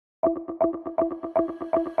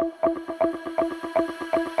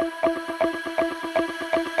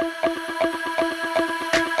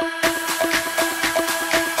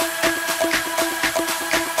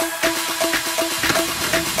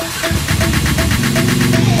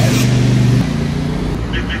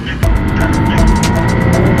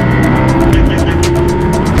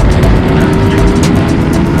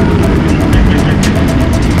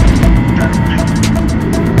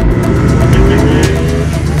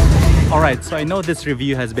So I know this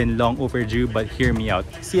review has been long overdue, but hear me out.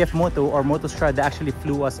 CFMOTO or Motostrada actually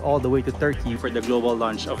flew us all the way to Turkey for the global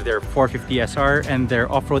launch of their 450 SR and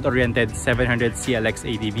their off-road oriented 700 CLX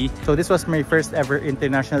ADV. So this was my first ever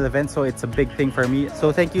international event, so it's a big thing for me.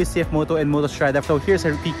 So thank you CFMOTO and Motostrada. So here's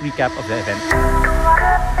a quick recap of the event.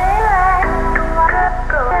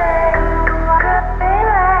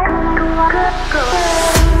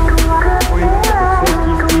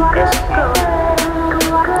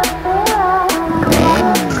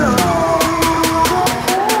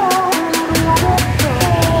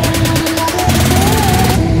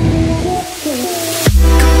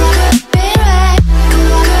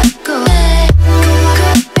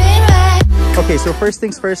 Okay, so first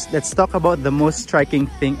things first, let's talk about the most striking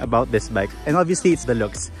thing about this bike. And obviously, it's the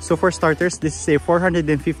looks. So for starters, this is a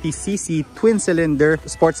 450cc twin-cylinder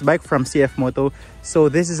sports bike from CFMOTO. So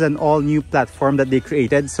this is an all-new platform that they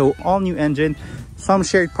created. So all-new engine, some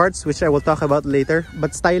shared parts, which I will talk about later.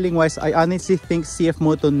 But styling-wise, I honestly think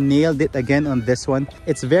CFMOTO nailed it again on this one.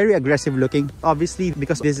 It's very aggressive looking, obviously,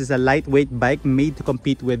 because this is a lightweight bike made to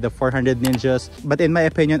compete with the 400 Ninjas. But in my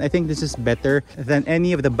opinion, I think this is better than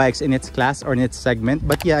any of the bikes in its class or in its segment.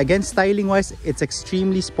 But yeah, again, styling-wise, it's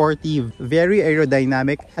extremely sporty, very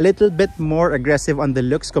aerodynamic, a little bit more aggressive on the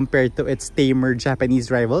looks compared to its tamer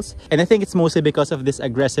Japanese rivals. And I think it's mostly because of this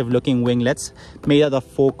aggressive-looking winglets made out of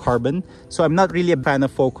faux carbon. So I'm not really a fan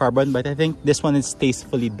of faux carbon, but I think this one is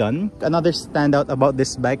tastefully done. Another standout about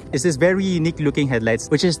this bike is this very unique looking headlights,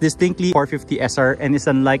 which is distinctly 450 SR and is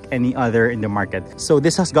unlike any other in the market. So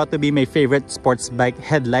this has got to be my favorite sports bike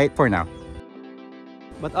headlight for now.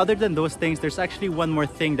 But other than those things, there's actually one more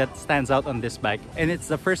thing that stands out on this bike, and it's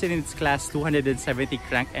the first in its class 270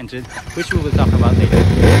 crank engine, which we will talk about later.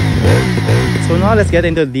 So now let's get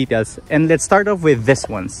into the details, and let's start off with this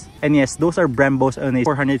ones. And yes, those are Brembos on a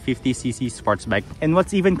 450cc sports bike. And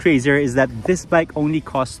what's even crazier is that this bike only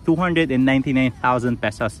costs 299,000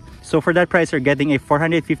 pesos. So for that price, you're getting a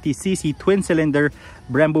 450cc twin-cylinder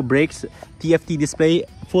Brembo brakes, TFT display,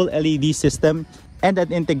 full LED system, and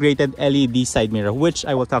an integrated LED side mirror, which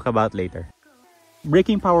I will talk about later.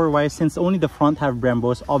 Braking power wise, since only the front have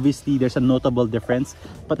Brembos, obviously there's a notable difference.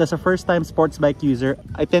 But as a first time sports bike user,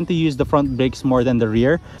 I tend to use the front brakes more than the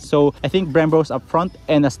rear. So I think Brembos up front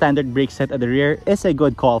and a standard brake set at the rear is a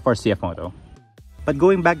good call for CFMOTO. But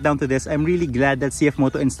going back down to this, I'm really glad that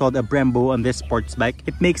CFMOTO installed a Brembo on this sports bike.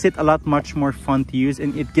 It makes it a lot much more fun to use,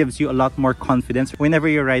 and it gives you a lot more confidence whenever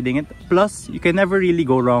you're riding it. Plus, you can never really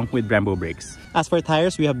go wrong with Brembo brakes. As for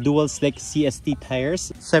tires, we have dual slick CST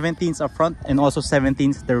tires, 17s up front and also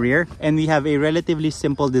 17s the rear. And we have a relatively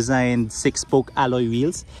simple designed 6-spoke alloy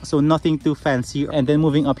wheels, so nothing too fancy. And then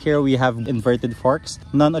moving up here, we have inverted forks,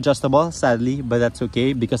 non-adjustable sadly, but that's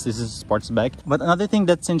okay because this is a sports bike. But another thing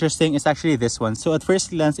that's interesting is actually this one. So at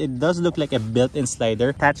first glance, it does look like a built-in slider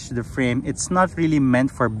attached to the frame. It's not really meant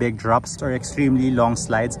for big drops or extremely long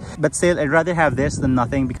slides, but still I'd rather have this than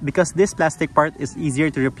nothing, because this plastic part is easier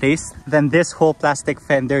to replace than this whole plastic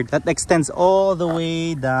fender that extends all the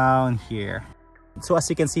way down here. So as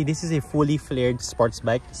you can see, this is a fully flared sports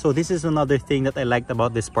bike. So this is another thing that I liked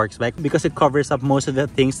about this sports bike, because it covers up most of the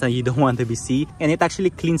things that you don't want to be seen, and it actually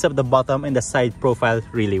cleans up the bottom and the side profile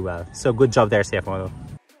really well. So good job there, CFMOTO.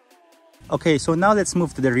 Okay, so now let's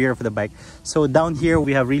move to the rear of the bike. So down here,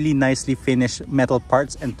 we have really nicely finished metal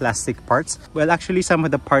parts and plastic parts. Well, actually, some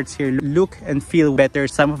of the parts here look and feel better,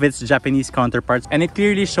 some of its Japanese counterparts, and it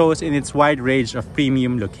clearly shows in its wide range of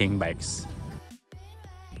premium looking bikes.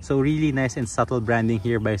 So really nice and subtle branding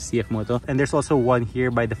here by CFMOTO. And there's also one here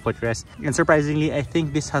by the footrest. And surprisingly, I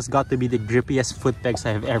think this has got to be the grippiest foot pegs I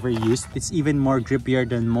have ever used. It's even more grippier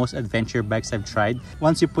than most adventure bikes I've tried.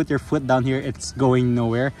 Once you put your foot down here, it's going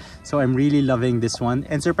nowhere. So I'm really loving this one.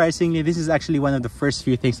 And surprisingly, this is actually one of the first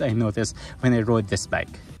few things I noticed when I rode this bike.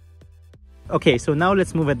 Okay, so now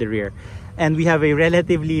let's move at the rear. And we have a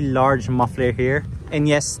relatively large muffler here. And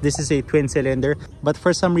yes, this is a twin cylinder, but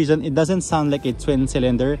for some reason, it doesn't sound like a twin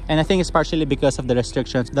cylinder. And I think it's partially because of the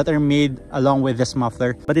restrictions that are made along with this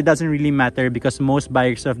muffler. But it doesn't really matter, because most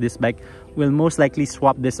buyers of this bike will most likely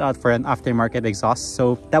swap this out for an aftermarket exhaust.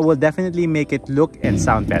 So that will definitely make it look and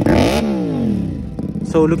sound better.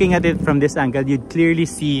 So looking at it from this angle, you'd clearly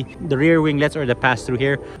see the rear winglets or the pass-through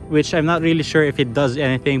here, which I'm not really sure if it does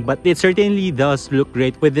anything, but it certainly does look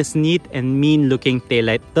great with this neat and mean looking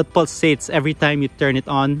taillight that pulsates every time you turn it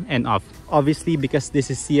on and off. Obviously, because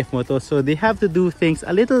this is CFMOTO, so they have to do things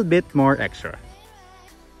a little bit more extra.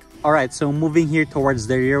 Alright, so moving here towards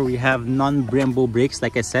the rear, we have non-Brembo brakes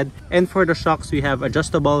like I said. And for the shocks, we have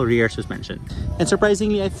adjustable rear suspension. And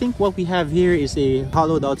surprisingly, I think what we have here is a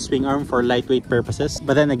hollowed out swing arm for lightweight purposes.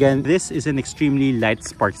 But then again, this is an extremely light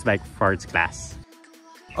sports bike for its class.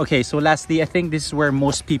 Okay, so lastly, I think this is where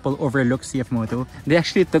most people overlook CFMOTO. They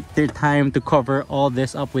actually took their time to cover all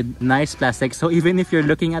this up with nice plastic. So even if you're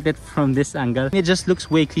looking at it from this angle, it just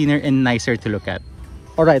looks way cleaner and nicer to look at.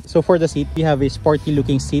 Alright, so for the seat, we have a sporty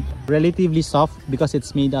looking seat, relatively soft because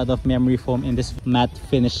it's made out of memory foam in this matte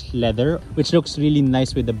finished leather, which looks really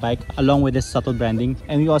nice with the bike along with this subtle branding.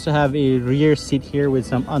 And we also have a rear seat here with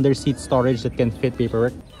some under seat storage that can fit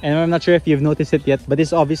paperwork. And I'm not sure if you've noticed it yet, but this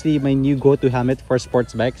is obviously my new go-to helmet for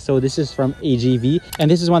sports bikes. So this is from AGV,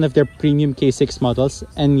 and this is one of their premium K6 models.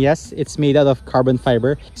 And yes, it's made out of carbon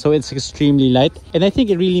fiber, so it's extremely light. And I think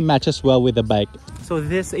it really matches well with the bike. So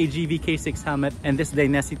this AGV K6 helmet and this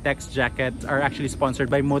Dainese text jacket are actually sponsored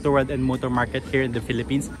by Motorworld and Motor Market here in the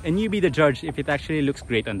Philippines. And you be the judge if it actually looks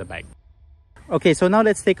great on the bike. Okay, so now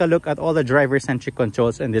let's take a look at all the driver-centric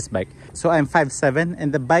controls in this bike. So I'm 5'7"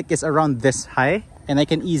 and the bike is around this high. And I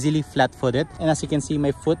can easily flat-foot it. And as you can see,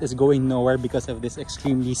 my foot is going nowhere because of this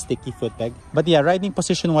extremely sticky foot peg. But yeah, riding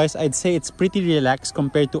position-wise, I'd say it's pretty relaxed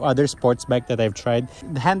compared to other sports bike that I've tried.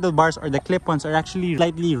 The handlebars or the clip-ons are actually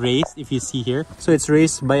slightly raised, if you see here. So it's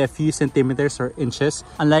raised by a few centimeters or inches,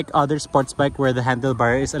 unlike other sports bike where the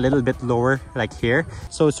handlebar is a little bit lower, like here.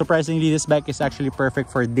 So surprisingly, this bike is actually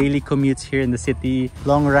perfect for daily commutes here in the city,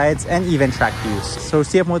 long rides, and even track use. So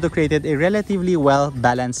CFMOTO created a relatively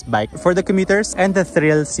well-balanced bike for the commuters and the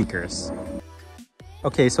thrill seekers.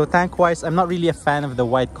 Okay, so tank-wise, I'm not really a fan of the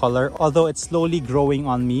white color, although it's slowly growing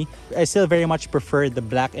on me. I still very much prefer the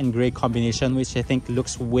black and gray combination, which I think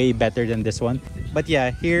looks way better than this one. But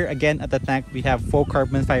yeah, here again at the tank, we have faux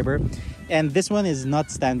carbon fiber. And this one is not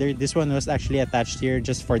standard. This one was actually attached here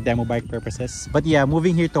just for demo bike purposes. But yeah,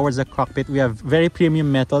 moving here towards the cockpit, we have very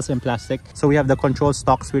premium metals and plastic. So we have the control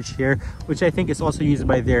stock switch here, which I think is also used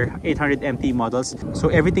by their 800MT models. So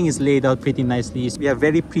everything is laid out pretty nicely. So we have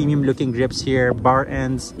very premium looking grips here, bar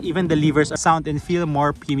ends. Even the levers sound and feel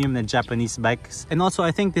more premium than Japanese bikes. And also,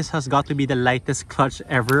 I think this has got to be the lightest clutch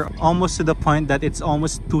ever, almost to the point that it's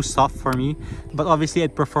almost too soft for me. But obviously,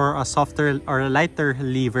 I'd prefer a softer or a lighter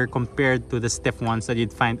lever compared to the stiff ones that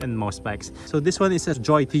you'd find in most bikes. So this one is a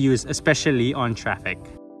joy to use, especially on traffic.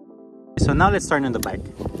 So now let's turn on the bike.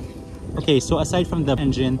 Okay, so aside from the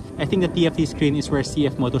engine, I think the TFT screen is where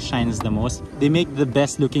CFMOTO shines the most. They make the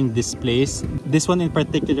best looking displays. This one in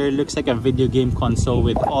particular looks like a video game console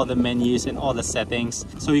with all the menus and all the settings.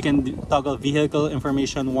 So you can toggle vehicle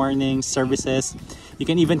information, warnings, services. You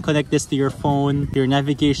can even connect this to your phone, your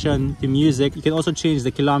navigation, to music. You can also change the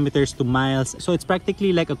kilometers to miles. So it's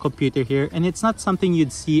practically like a computer here, and it's not something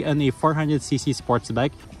you'd see on a 400cc sports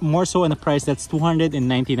bike, more so on a price that's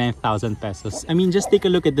 299,000 pesos. I mean, just take a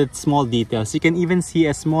look at the small details. You can even see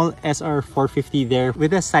a small SR450 there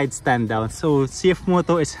with a side stand down. So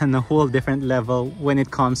CFMOTO is on a whole different level when it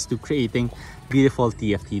comes to creating beautiful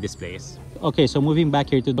TFT displays. Okay, so moving back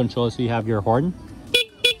here to the controls, you have your horn.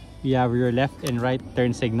 You have your left and right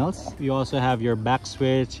turn signals. You also have your back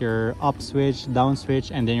switch, your up switch, down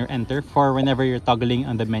switch, and then your enter for whenever you're toggling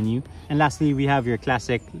on the menu. And lastly, we have your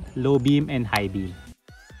classic low beam and high beam.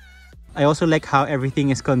 I also like how everything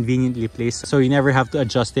is conveniently placed, so you never have to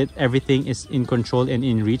adjust it. Everything is in control and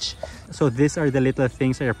in reach. So these are the little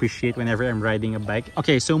things I appreciate whenever I'm riding a bike.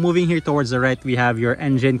 Okay, so moving here towards the right, we have your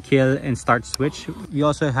engine kill and start switch. We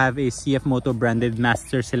also have a CFMOTO branded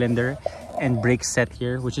master cylinder and brake set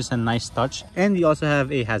here, which is a nice touch. And we also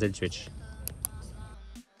have a hazard switch.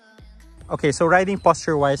 Okay, so riding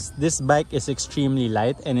posture-wise, this bike is extremely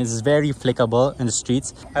light and it's very flickable in the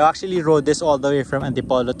streets. I actually rode this all the way from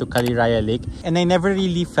Antipolo to Caliraya Lake, and I never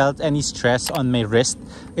really felt any stress on my wrist.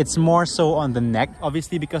 It's more so on the neck,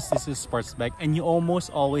 obviously because this is a sports bike and you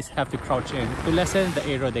almost always have to crouch in to lessen the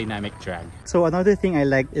aerodynamic drag. So another thing I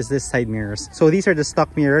liked is this side mirrors. So these are the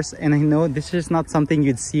stock mirrors, and I know this is not something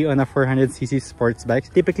you'd see on a 400cc sports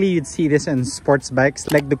bike. Typically, you'd see this on sports bikes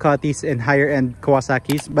like Ducatis and higher-end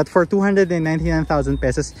Kawasaki's, but for 299,000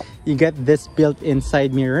 pesos, you get this built-in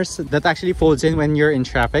side mirrors that actually folds in when you're in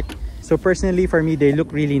traffic. So personally, for me, they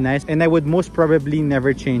look really nice and I would most probably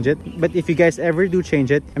never change it. But if you guys ever do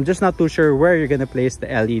change it, I'm just not too sure where you're gonna place the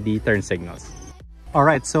LED turn signals.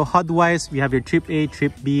 Alright, so HUD-wise, we have your trip A,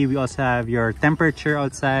 trip B. We also have your temperature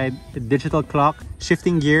outside, the digital clock,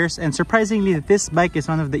 shifting gears, and surprisingly, this bike is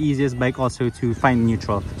one of the easiest bike also to find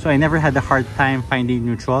neutral. So I never had a hard time finding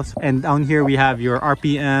neutrals. And down here, we have your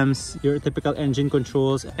RPMs, your typical engine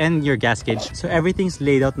controls, and your gas gauge. So everything's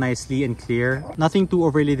laid out nicely and clear. Nothing too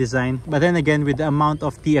overly designed. But then again, with the amount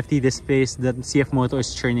of TFT displays that CFMOTO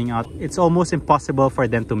is churning out, it's almost impossible for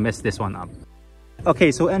them to mess this one up.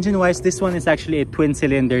 Okay, so engine-wise, this one is actually a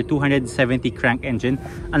twin-cylinder 270 crank engine,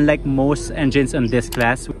 unlike most engines on this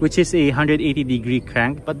class, which is a 180-degree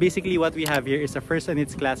crank. But basically what we have here is a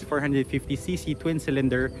first-in-its-class 450cc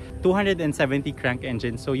twin-cylinder 270 crank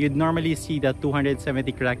engine. So you'd normally see the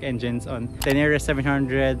 270 crank engines on Dainese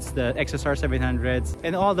 700s, the XSR 700s,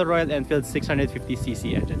 and all the Royal Enfield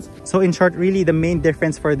 650cc engines. So in short, really the main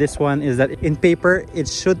difference for this one is that in paper, it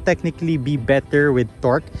should technically be better with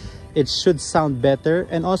torque. It should sound better,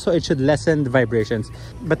 and also it should lessen the vibrations.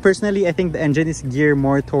 But personally, I think the engine is geared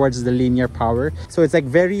more towards the linear power. So it's like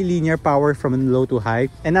very linear power from low to high.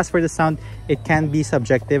 And as for the sound, it can be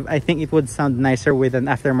subjective. I think it would sound nicer with an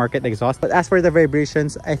aftermarket exhaust. But as for the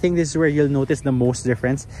vibrations, I think this is where you'll notice the most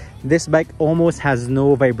difference. This bike almost has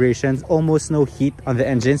no vibrations, almost no heat on the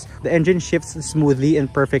engines. The engine shifts smoothly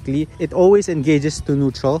and perfectly. It always engages to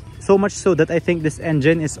neutral. So much so that I think this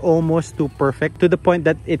engine is almost too perfect, to the point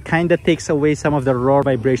that it kind of takes away some of the raw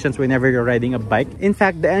vibrations whenever you're riding a bike. In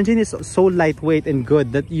fact, the engine is so lightweight and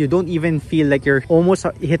good that you don't even feel like you're almost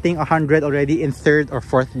hitting 100 already in third or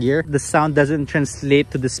fourth gear. The sound doesn't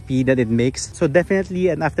translate to the speed that it makes. So definitely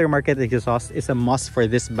an aftermarket exhaust is a must for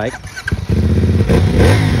this bike.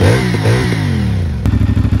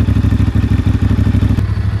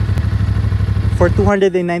 For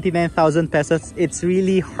 299,000 pesos, it's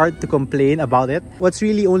really hard to complain about it. What's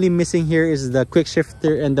really only missing here is the quick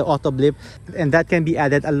shifter and the auto blip, and that can be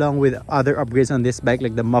added along with other upgrades on this bike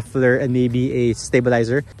like the muffler and maybe a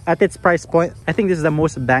stabilizer. At its price point, I think this is the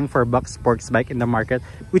most bang for buck sports bike in the market,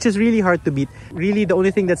 which is really hard to beat. Really, the only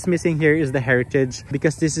thing that's missing here is the heritage,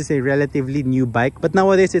 because this is a relatively new bike. But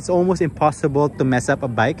nowadays, it's almost impossible to mess up a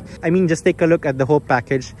bike. I mean, just take a look at the whole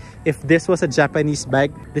package. If this was a Japanese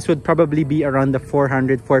bike, this would probably be around the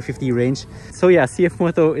 400-450 range. So yeah,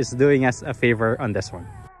 CFMOTO is doing us a favor on this one.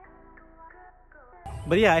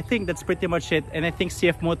 But yeah, I think that's pretty much it. And I think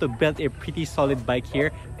CFMOTO built a pretty solid bike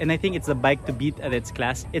here. And I think it's the bike to beat at its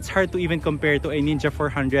class. It's hard to even compare to a Ninja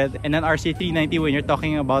 400 and an RC390 when you're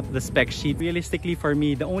talking about the spec sheet. Realistically, for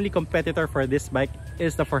me, the only competitor for this bike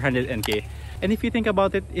is the 400 NK. And if you think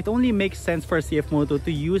about it, it only makes sense for CFMOTO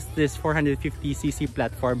to use this 450cc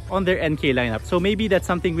platform on their NK lineup. So maybe that's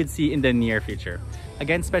something we'd see in the near future.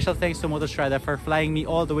 Again, special thanks to Motostrada for flying me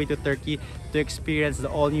all the way to Turkey to experience the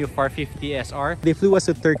all-new 450 SR. They flew us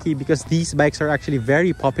to Turkey because these bikes are actually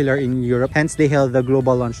very popular in Europe, hence they held the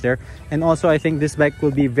global launch there. And also I think this bike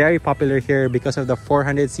will be very popular here because of the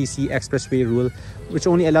 400cc expressway rule, which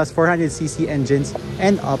only allows 400cc engines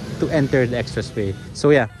and up to enter the expressway. So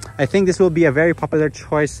yeah, I think this will be a very popular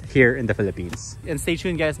choice here in the Philippines. And stay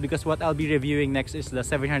tuned guys, because what I'll be reviewing next is the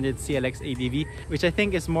 700 CLX ADV, which I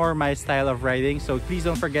think is more my style of riding. So please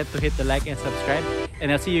don't forget to hit the like and subscribe,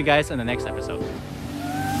 and I'll see you guys on the next episode.